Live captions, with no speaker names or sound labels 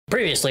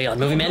Previously on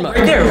Movie Man. Right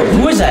there.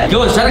 Who is that?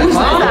 Yo, is that a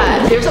clown?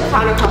 There's a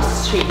clown across the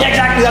street. Yeah,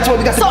 exactly. That's what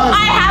we got. So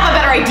I have a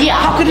better idea.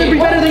 How could it be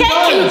better than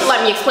Can you yours?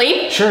 let me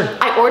explain? Sure.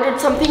 I ordered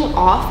something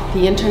off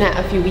the internet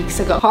a few weeks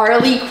ago.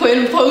 Harley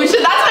Quinn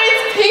potion. That's why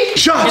it's pink.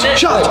 Shut.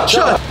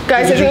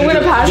 Guys, I think I'm gonna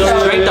pass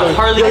out. Straight to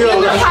Harley. I think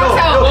I'm gonna pass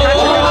out.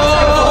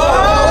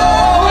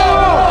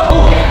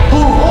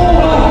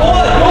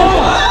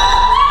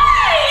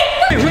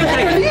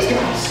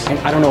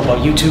 I don't know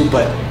about you two,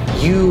 but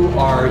you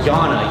are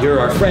Yana. You're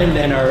our friend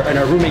and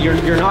our roommate.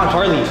 You're not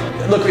Harley.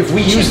 Look, if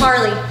we use She's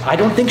Harley. I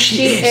don't think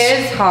she is. She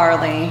is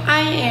Harley.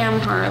 I am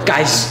Harley.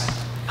 Guys,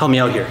 help me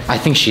out here. I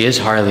think she is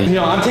Harley. You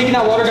know, I'm taking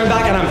that water gun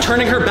back and I'm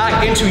turning her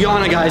back into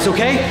Yana, guys.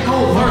 Okay?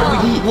 No,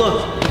 Mark,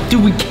 look,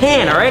 dude, we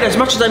can, all right? As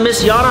much as I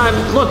miss Yana,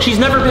 look, she's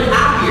never been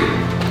happier.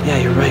 Yeah,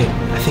 you're right.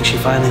 I think she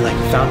finally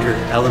found her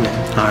element.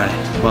 All right.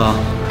 Well,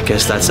 I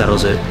guess that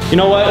settles it. You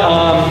know what?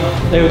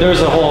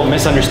 There's a whole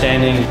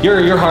misunderstanding.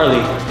 You're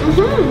Harley.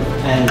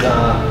 And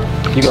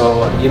you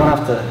don't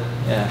have to.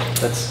 Yeah,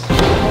 that's.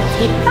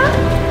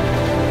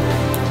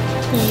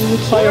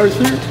 Hi,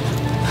 Arthur.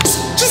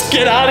 Just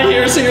get out of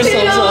here. See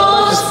yourselves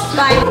up.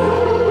 Bye.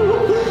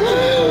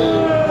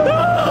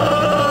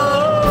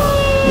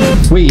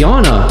 Wait,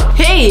 Yana.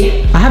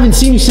 Hey, I haven't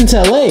seen you since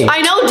LA.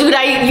 I know, dude.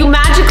 You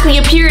magically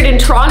appeared in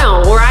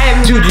Toronto, where I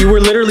am. Dude, you were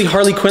literally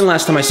Harley Quinn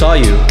last time I saw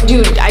you.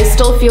 Dude, I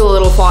still feel a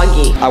little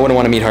foggy. I wouldn't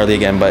want to meet Harley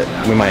again, but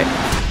we might.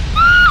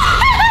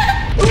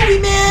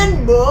 Movie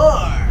Man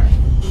Mark.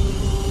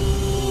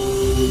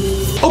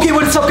 Okay,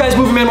 what's up, guys?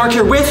 Movie Man Mark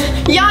here with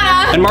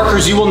Yana. and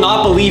Markers. You will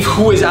not believe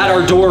who is at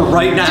our door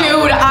right now.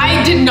 Dude,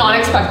 I did not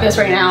expect this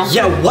right now.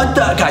 Yeah, what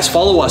the? Guys,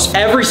 follow us.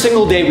 Every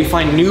single day we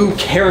find new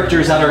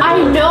characters at our door.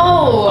 I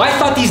know. I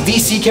thought these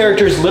DC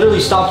characters literally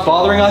stopped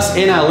bothering us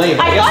in LA. But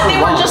I guess thought they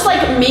we're were wrong. just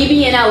like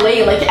maybe in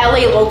LA, like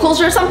LA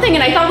locals or something,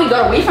 and I thought we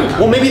got away from them.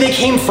 Well, maybe they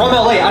came from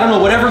LA. I don't know.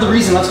 Whatever the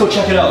reason, let's go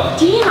check it out.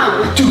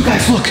 Damn. Dude,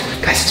 guys, look.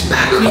 Guys, it's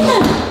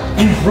Batgirl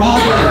and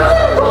Robin.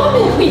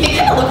 Robin. Wait, they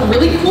kind of look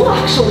really cool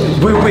actually.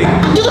 Wait.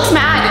 Dude looks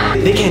mad.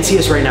 They can't see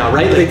us right now,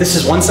 right? Like, this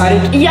is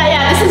one-sided?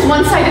 Yeah, this is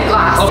one-sided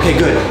glass. Okay,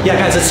 good. Yeah,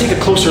 guys, let's take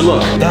a closer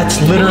look. That's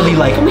literally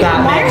like Oh my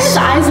God, why are his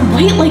Batman's. eyes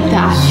white like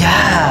that?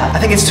 Yeah, I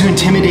think it's to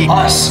intimidate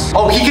us.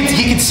 Oh, he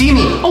could see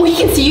me. Oh, he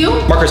can see you?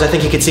 Markers, I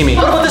think he could see me.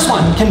 What about this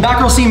one? Can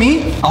Batgirl see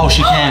me? Oh,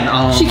 she can.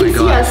 Oh She my can see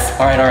God. us.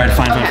 All right,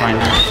 fine.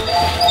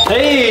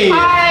 Hey!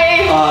 Hi.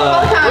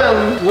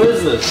 Welcome. What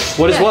is this?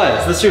 What is what?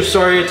 Is this your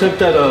story you took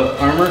that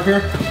armor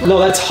here? No,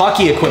 that's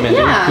hockey equipment.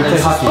 Yeah. We play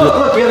hockey.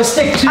 Look, we have a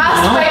stick too.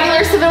 Us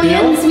regular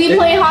civilians, we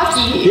play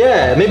hockey.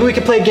 Yeah, maybe we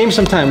could play a game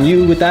sometime.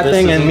 You with that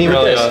thing and me with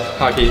really this. a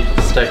hockey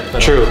stick.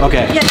 True,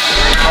 okay. Yeah.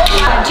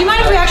 Do you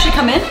mind if we actually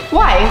come in?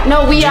 Why?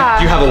 No, we Do you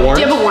have a warrant?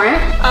 Do you have a warrant?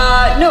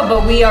 No,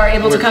 but we are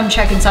able to come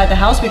check inside the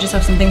house. We just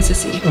have some things to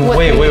see.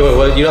 Wait,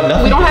 you have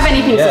nothing? We don't have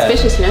anything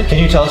suspicious here. Can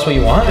you tell us what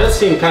you want? That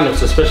seemed kind of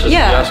suspicious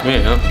Yeah. if you ask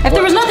me, huh? If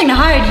there was nothing to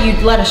hide,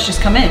 you'd let us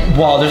just come in.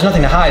 Well, there's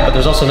nothing to hide, but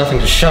there's also nothing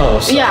to show.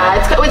 So. Yeah,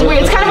 it's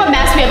weird. It's kind of a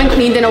mess. We haven't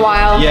cleaned in a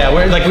while. Yeah,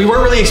 we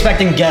weren't really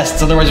expecting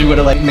guests. Otherwise, we would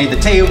have made the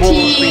table,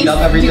 Tea. cleaned up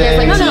Do you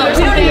everything. guys like No, tea or we don't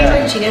something? need to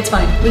drink tea. It's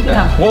fine. We can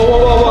come.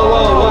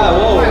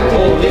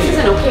 Whoa. This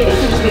isn't okay. They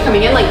can't just be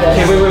coming in like this.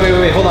 Okay,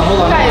 wait. Hold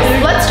on.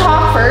 Guys, let's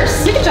talk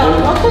first. You can jump.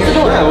 I'll close the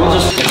door. Yeah, we'll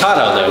just get hot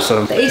out there,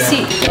 so. The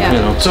AC.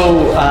 Yeah.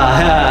 So,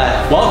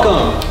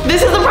 welcome.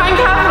 This is the Prime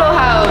Capital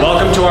House.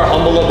 Welcome to our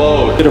humble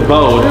abode.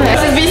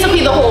 This is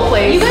basically the whole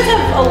place. You guys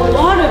have a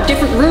lot of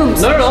different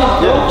rooms. No,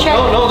 Check.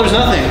 there's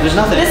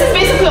nothing. This is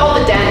basically all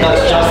the den.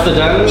 That's just the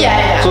den?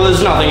 Yeah. So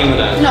there's nothing in the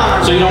den?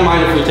 No. So you don't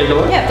mind if we take a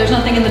look? Yeah, there's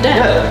nothing in the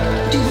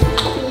den.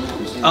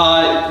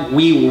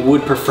 We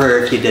would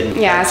prefer if you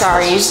didn't. Yeah,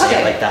 sorry. Let's just say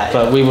it like that.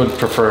 But we would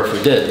prefer if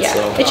we did, Yeah.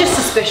 so. It's just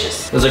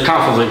suspicious. There's a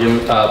conflict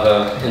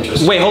of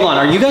interest. Wait, hold on.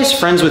 Are you guys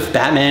friends with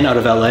Batman out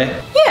of LA?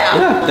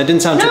 Yeah. That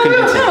didn't sound too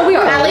convincing. No, we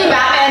are. LA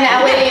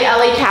Batman,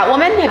 LA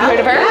Catwoman. Have you heard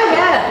of her?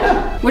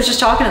 Yeah. We're just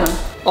talking to them.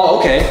 Oh,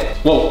 okay.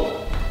 Well,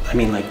 I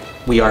mean,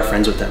 we are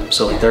friends with them,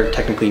 so they're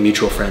technically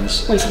mutual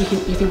friends. Wait, so you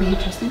think we can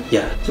trust them?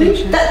 Yeah.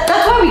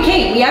 That's why we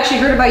came. We actually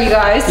heard about you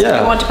guys. Yeah.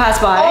 We want to pass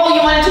by. Oh,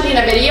 you wanted to be in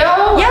a video?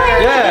 Yeah.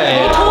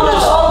 They told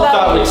us all about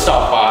Thought it. we'd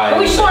stop by. But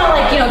we just want to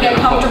get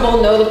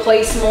comfortable, know the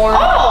place more.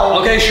 Oh.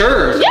 Okay,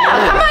 sure.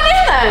 Yeah, come on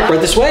in then. Right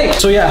this way.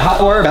 So yeah,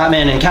 how are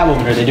Batman and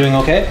Catwoman? Are they doing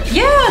okay?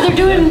 Yeah, they're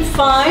doing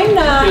fine.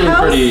 How's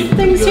pretty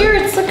things good. here?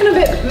 It's looking a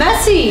bit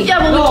messy. Yeah,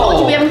 well, we told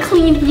you we haven't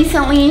cleaned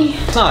recently.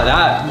 It's not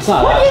that.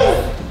 What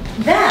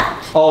is that?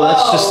 Oh,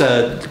 that's just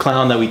a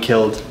clown that we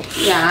killed.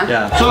 Yeah.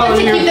 Yeah. So to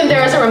keep them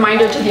there as a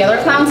reminder to the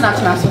other clowns not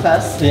to mess with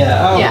us.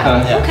 Yeah.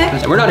 Yeah.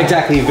 Okay. We're not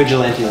exactly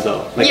vigilantes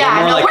though. Like, Yeah,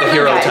 we're more no, like we're the good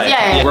hero guys. type.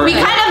 Yeah. We're- We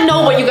kind of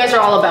know what you guys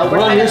are all about. We're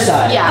on kind your of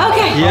side. Yeah.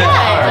 Okay.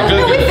 Yeah.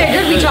 No, we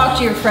figured we talked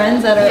to your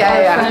friends that are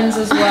our friends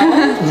as well.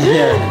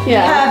 Yeah.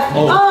 Yeah.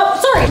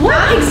 Sorry.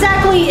 What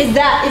exactly is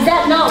that? Is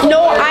that not?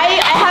 No,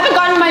 I haven't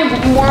gotten my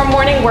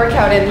morning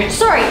workout in.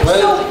 Sorry.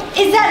 So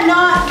is that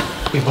not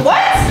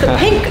What? the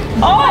pink?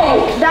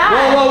 Oh,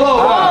 that. Whoa.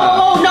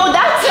 Oh, no,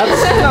 that's.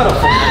 Not a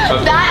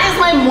That is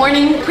my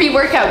morning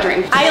pre-workout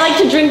drink. I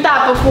like to drink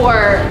that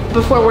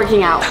before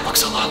working out. That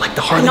looks a lot like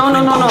the Harley No,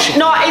 Quinn potion.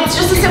 No, it's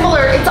just a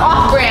similar, it's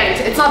off-brand.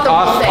 It's not the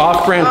real thing.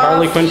 Off-brand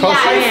Harley Quinn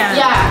potion?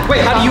 Yeah.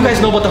 Wait, how do you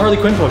guys know about the Harley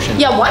Quinn potion?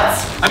 Yeah, what?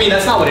 I mean,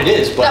 that's not what it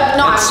is, but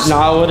That's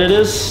not what it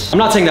is. I'm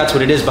not saying that's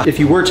what it is, but if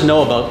you were to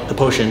know about the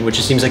potion, which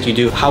it seems like you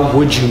do, how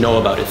would you know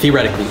about it,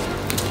 theoretically?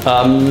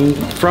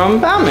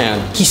 From Batman.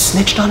 He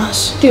snitched on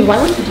us. Dude,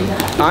 why would you do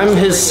that? I'm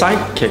his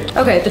sidekick.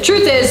 Okay, the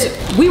truth is,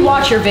 we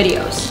watch your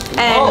videos.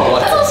 And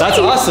That's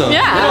awesome.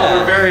 Yeah.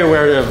 We're very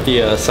aware of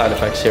the side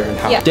effects here and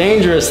how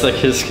dangerous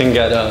this can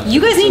get. you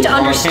guys need to in the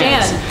wrong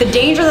understand hands. the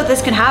danger that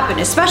this can happen,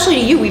 especially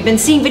to you. We've been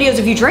seeing videos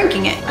of you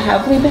drinking it.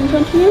 Have we been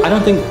drinking it? I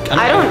don't think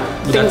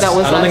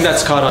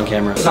that's caught on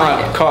camera. It's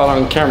not caught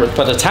on camera,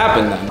 but it's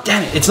happened then.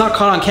 Damn it, it's not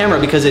caught on camera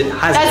because it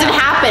hasn't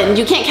happened.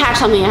 You can't catch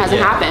something that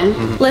hasn't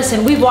happened.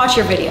 Listen, we've watched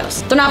your videos.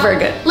 They're not very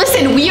good.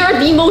 Listen, we are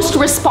the most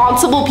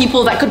responsible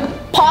people that could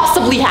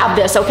possibly have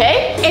this,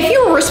 okay? If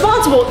you were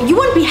responsible, you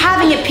wouldn't be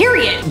having it,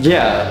 period.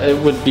 Yeah, it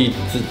would be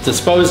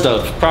disposed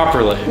of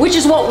properly. Which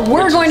is what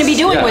we're going to be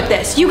doing with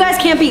this. You guys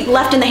can't be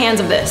left in the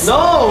hands of this.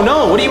 No,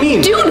 what do you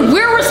mean? Dude,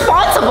 we're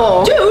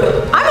responsible. Dude,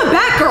 I'm a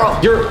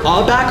Batgirl. You're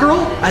a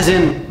Batgirl? As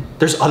in,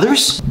 there's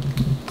others?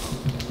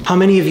 How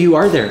many of you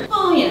are there?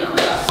 Oh, you know,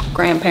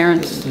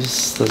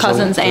 grandparents,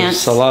 cousins,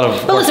 aunts. A lot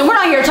of. But listen, we're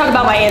not here to talk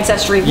about my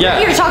ancestry. Yeah.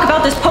 We're here to talk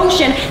about this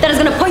potion that is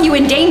gonna put you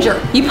in danger.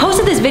 You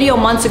posted this video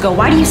months ago.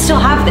 Why do you still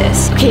have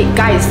this? Okay,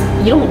 guys,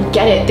 you don't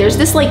get it. There's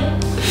this like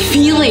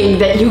feeling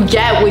that you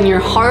get when you're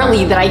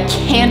Harley that I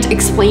can't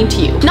explain to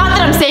you. Not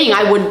that I'm saying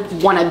I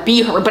would want to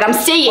be her, but I'm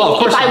saying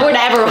if I were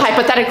to ever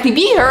hypothetically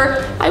be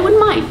her, I wouldn't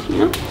mind, you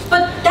know?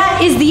 But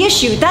that is the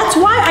issue. That's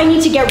why I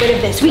need to get rid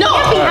of this. We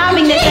can't be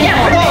having this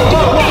anymore.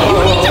 You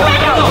need to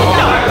back up.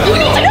 You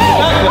need to go.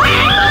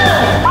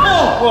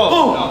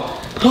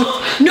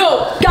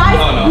 No, guys.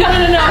 No.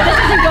 This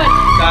isn't good.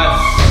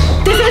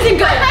 This isn't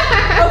good.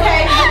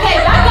 Okay,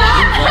 back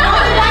up.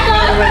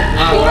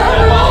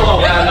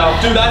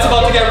 Dude, that's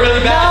about to get really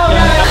bad.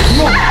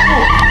 No.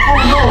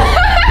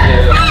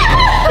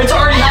 It's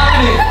already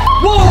happening.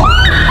 Whoa!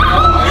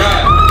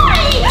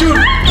 Dude,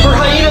 her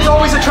hyena's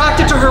always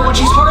attracted to her when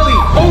she's Harley.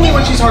 Only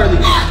when she's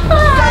Harley.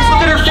 Guys,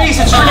 look at her face.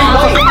 It's turning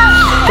white.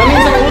 That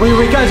means like,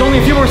 wait, guys,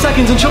 only a few more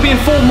seconds and she'll be in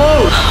full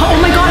mode. Oh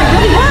my god, it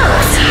really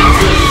works.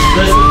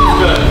 This is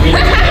good.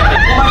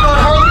 Oh my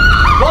god, Harley,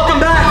 welcome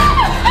back.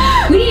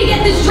 We need to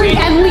get this drink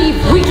and leave.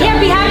 We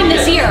can't be having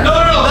this here. No,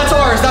 that's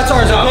ours,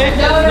 okay?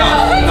 No.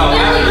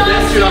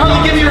 Harley,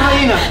 give me your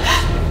hyena.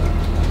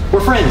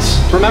 We're friends,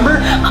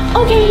 remember?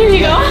 Okay, here you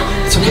go.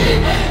 It's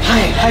okay.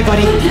 Hi,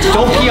 buddy.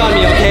 Don't pee on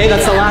me, okay?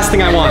 That's the last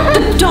thing I want.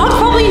 The dog's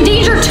probably in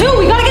danger too.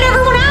 We gotta get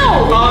everyone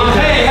out.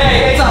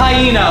 Hey, it's a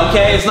hyena,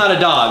 okay? It's not a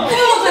dog.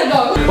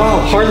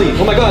 Wow, Harley,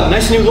 oh my god,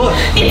 nice new look.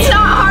 It's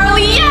not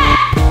Harley yet.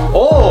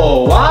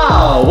 Oh,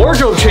 wow,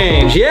 wardrobe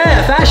change.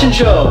 Yeah, fashion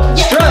show.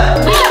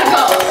 Strut. We gotta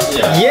go.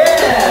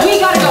 Yeah. We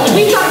gotta go.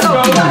 We gotta go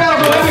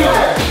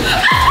everywhere.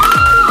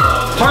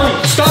 Harley,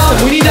 stop them.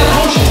 We need that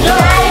potion.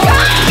 I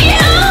got you.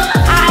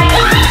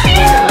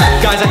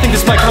 Guys, I think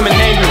this might come in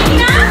handy.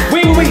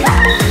 Wait.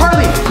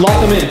 Harley, lock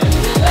them in.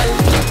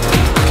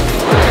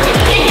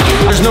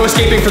 There's no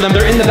escaping for them.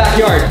 They're in the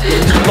backyard.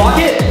 Lock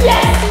it?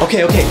 Yes.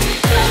 Okay.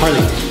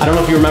 Harley, I don't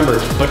know if you remember,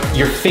 but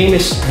your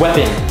famous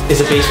weapon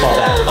is a baseball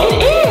bat.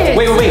 It is.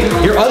 Wait.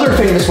 Your other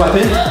famous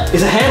weapon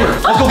is a hammer.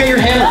 Let's go get your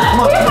hammer.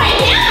 Come on. Where's my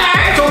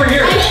hammer? It's over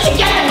here. I need to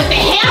get them with the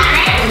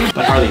hammer.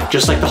 But Harley,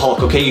 just like the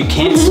Hulk, okay? You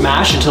can't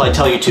smash until I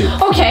tell you to.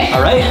 Okay.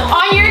 All right?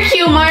 On your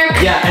cue,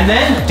 Mark. Yeah, and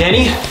then,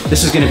 Danny,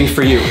 this is gonna be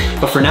for you.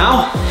 But for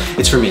now,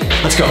 it's for me.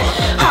 Let's go.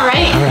 All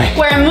right.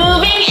 We're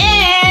moving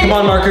in. Come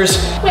on, markers.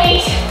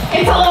 Wait,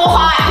 it's a little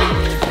hot.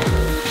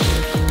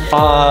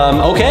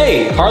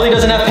 Okay. Harley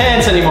doesn't have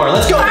pants anymore.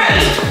 Let's go.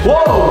 Alright.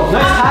 Whoa,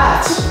 nice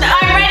hats.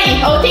 I'm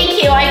ready. Oh,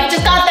 thank you. I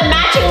just got the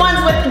matching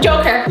ones with the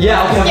Joker.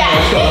 Yeah, okay.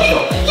 Let's go.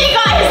 He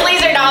got his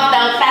lasered off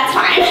though. That's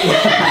fine.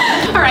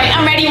 All right,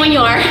 I'm ready when you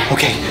are.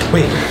 Okay,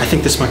 wait. I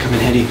think this might come in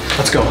handy.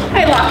 Let's go.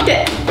 I locked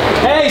it.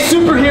 Hey,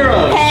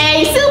 superheroes.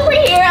 Hey,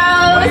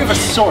 superheroes. You have a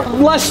sword.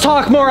 Less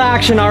talk, more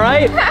action, all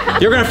right?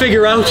 You're gonna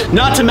figure out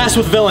not to mess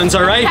with villains,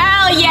 all right?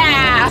 Hell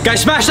yeah.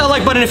 Guys, smash that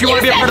like button if you want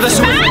to be a part of the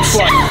Suicide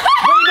Squad. Wait,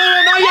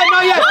 no,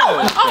 not yet.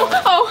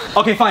 Oh.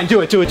 Okay, fine,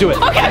 do it. Okay. Wait,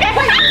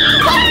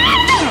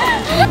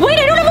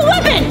 I don't have a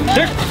weapon.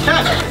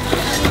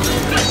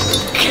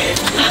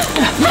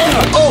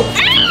 Oh.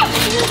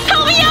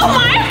 Help me out,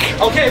 Mark.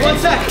 Okay, 1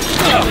 sec.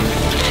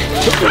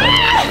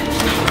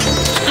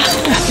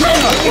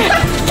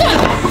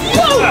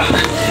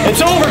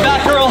 It's over,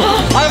 Batgirl.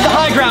 I have the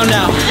high ground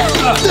now.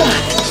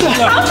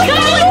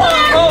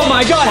 Oh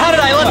my god, how did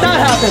I let that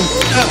happen?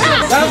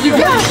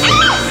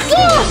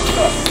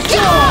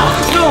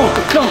 No.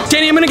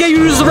 Danny, I'm gonna get you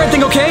to use the red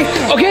thing, okay?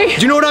 Okay.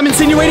 Do you know what I'm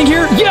insinuating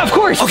here? Yeah, of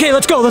course. Okay,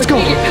 let's go. Hey,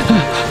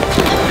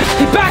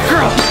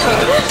 Batgirl.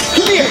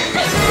 Come here.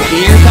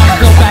 Here,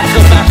 Batgirl.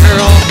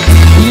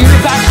 Here,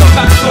 Batgirl.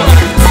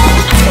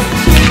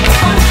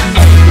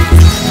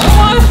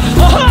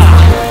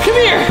 Aha! Come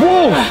here.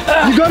 Whoa,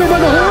 you got her by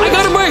the horn? I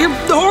got him by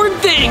the horn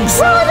things.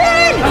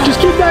 Robin!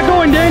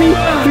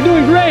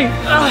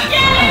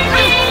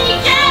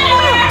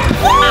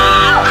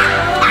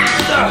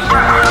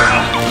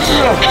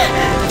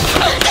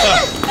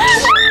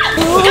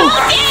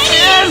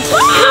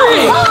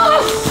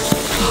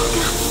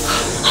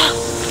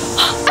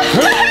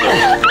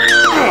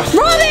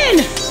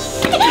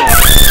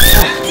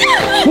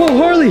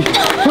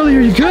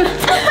 Harley, are you good?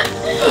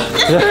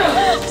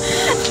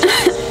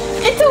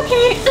 It's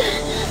okay.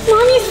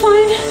 Mommy's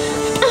fine.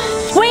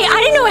 Wait,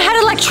 I didn't know it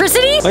had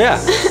electricity. Oh yeah,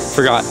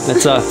 forgot.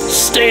 It's a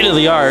state of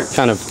the art.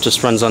 Kind of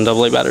just runs on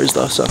AA batteries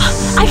though, so.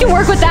 I can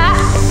work with that.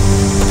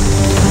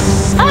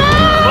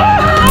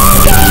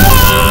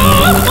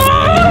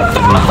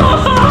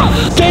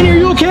 Danny, are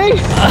you okay?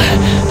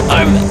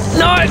 I'm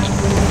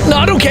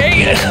not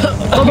okay.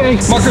 Okay.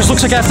 Marcus,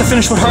 looks like I have to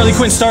finish what Harley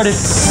Quinn started.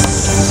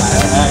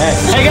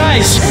 Hey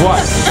guys! What?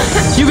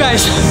 You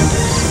guys,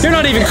 you're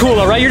not even cool,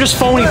 alright? You're just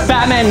phony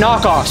Batman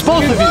knockoffs,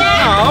 both of you.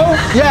 No.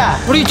 Yeah.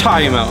 What are you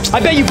talking about? I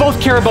bet you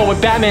both care about what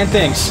Batman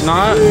thinks. No.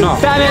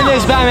 Batman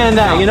this, Batman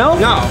that, you know?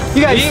 No.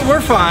 You guys,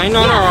 We're fine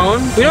on our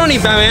own. We don't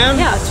need Batman.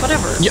 Yeah, it's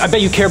whatever. I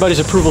bet you care about his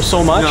approval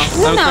so much. No, I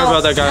don't care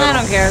about that guy. I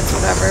don't care, it's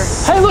whatever.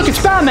 Hey, look,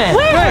 it's Batman.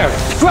 Where?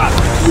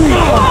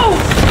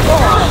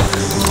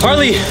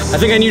 Harley, I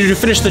think I need you to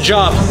finish the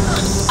job.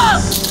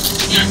 I'm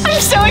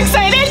so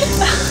excited.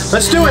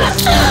 Let's do it.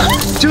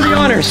 Do the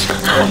honors.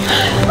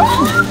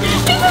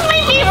 This is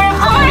my favorite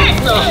part.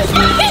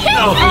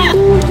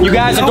 You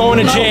guys are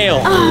going to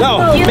jail.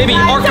 No. Maybe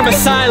Arkham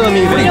Asylum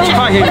even. What are you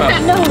talking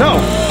about? No.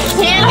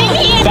 Hand in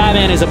hand.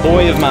 Batman is a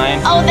boy of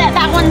mine. Oh, that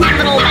one's a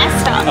little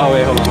messed up. Oh,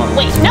 wait, hold on.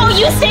 Wait, no,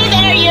 you stay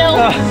there, you.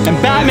 And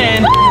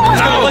Batman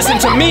is gonna listen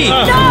to me.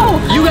 No.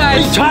 You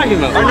guys Talking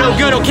about. are no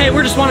good, okay?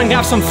 We're just wanting to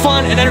have some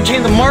fun and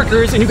entertain the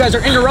markers, and you guys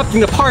are interrupting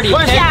the party,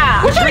 okay?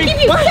 Yeah. We're trying to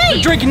keep you The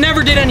safe. drink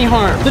never did any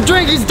harm. The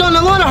drink has done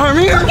a lot of harm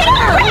here.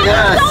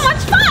 Yeah, so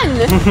much fun.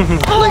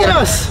 Look at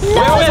us.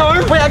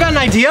 Wait, I got an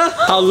idea.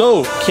 How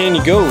low can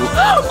you go?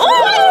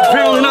 Oh.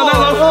 Apparently not that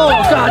low. Oh,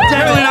 God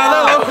damn Apparently it. not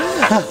that low.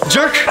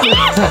 Jerk.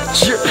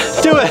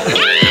 Do it.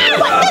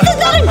 This is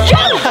not a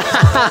joke.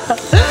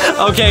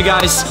 Okay,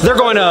 guys, they're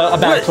going to a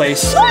bad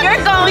place.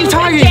 You're going to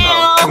talking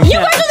jail. You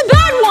guys are the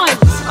bad ones.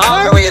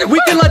 We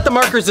can let the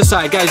markers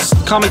decide. Guys,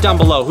 comment down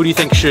below. Who do you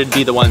think should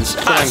be the ones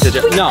going to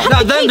jail? No,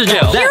 Not them to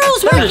jail.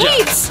 Heroes wear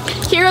capes.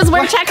 Heroes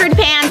wear checkered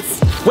pants.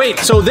 Wait,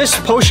 so this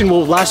potion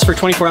will last for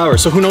 24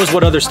 hours. So who knows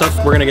what other stuff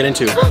we're gonna get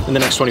into in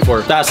the next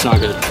 24. That's not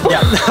good.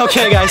 Yeah,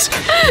 okay guys.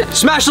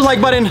 Smash the like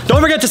button.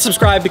 Don't forget to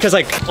subscribe because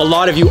like a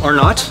lot of you are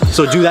not.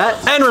 So do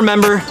that. And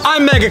remember,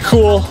 I'm mega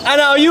cool. And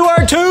now you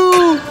are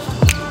too.